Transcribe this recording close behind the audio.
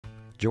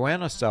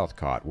Joanna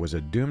Southcott was a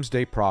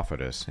doomsday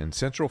prophetess and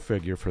central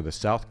figure for the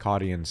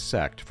Southcottian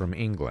sect from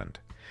England.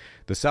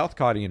 The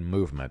Southcottian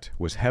movement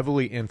was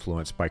heavily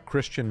influenced by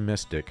Christian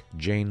mystic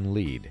Jane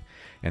Lead,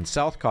 and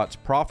Southcott's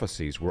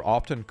prophecies were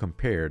often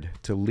compared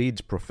to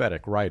Lead's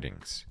prophetic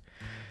writings.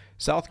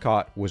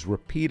 Southcott was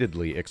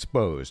repeatedly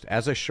exposed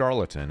as a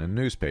charlatan in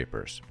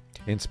newspapers,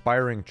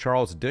 inspiring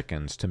Charles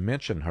Dickens to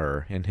mention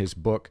her in his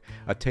book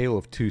A Tale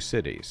of Two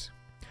Cities.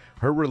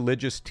 Her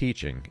religious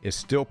teaching is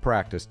still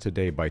practiced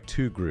today by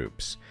two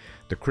groups,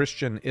 the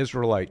Christian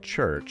Israelite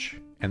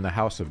Church and the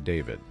House of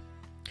David.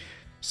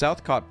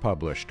 Southcott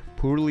published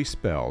poorly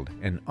spelled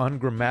and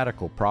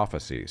ungrammatical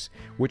prophecies,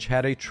 which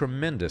had a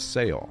tremendous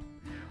sale.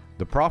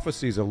 The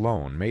prophecies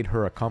alone made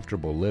her a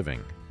comfortable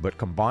living, but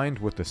combined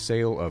with the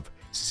sale of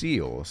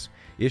seals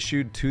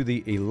issued to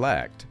the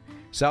elect,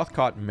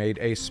 Southcott made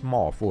a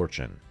small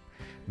fortune.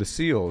 The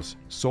seals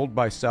sold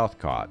by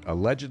Southcott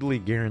allegedly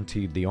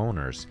guaranteed the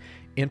owners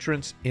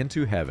entrance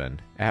into heaven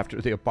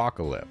after the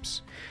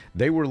apocalypse.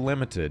 They were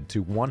limited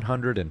to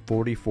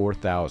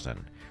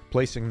 144,000,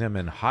 placing them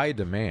in high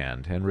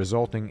demand and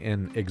resulting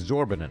in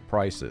exorbitant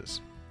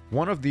prices.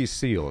 One of these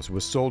seals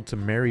was sold to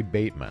Mary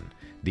Bateman,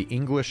 the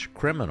English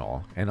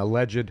criminal and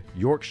alleged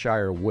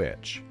Yorkshire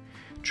witch,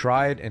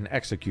 tried and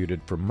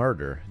executed for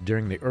murder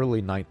during the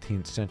early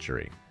 19th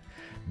century.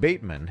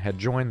 Bateman had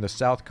joined the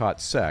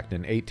Southcott sect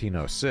in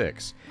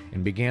 1806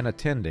 and began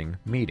attending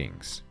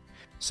meetings.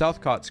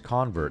 Southcott's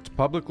converts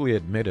publicly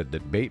admitted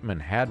that Bateman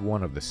had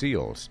one of the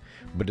seals,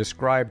 but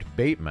described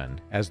Bateman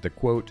as the,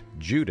 quote,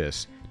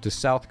 Judas to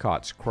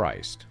Southcott's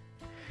Christ.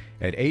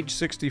 At age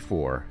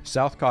 64,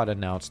 Southcott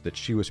announced that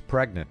she was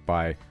pregnant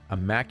by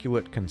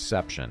Immaculate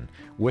Conception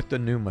with the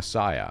new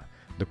Messiah,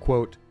 the,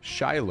 quote,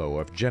 Shiloh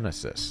of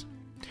Genesis.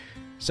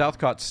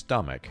 Southcott's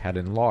stomach had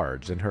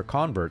enlarged, and her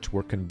converts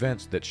were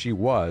convinced that she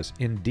was,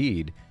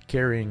 indeed,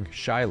 carrying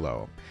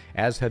Shiloh,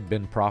 as had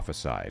been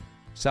prophesied.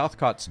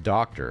 Southcott's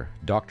doctor,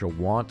 Dr.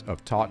 Want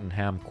of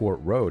Tottenham Court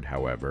Road,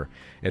 however,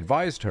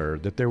 advised her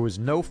that there was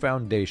no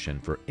foundation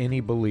for any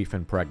belief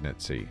in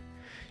pregnancy.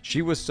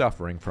 She was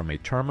suffering from a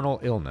terminal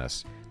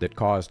illness that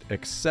caused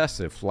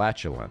excessive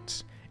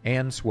flatulence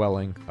and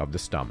swelling of the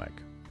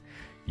stomach.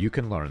 You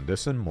can learn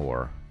this and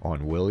more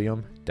on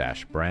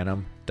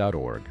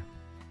william-branham.org.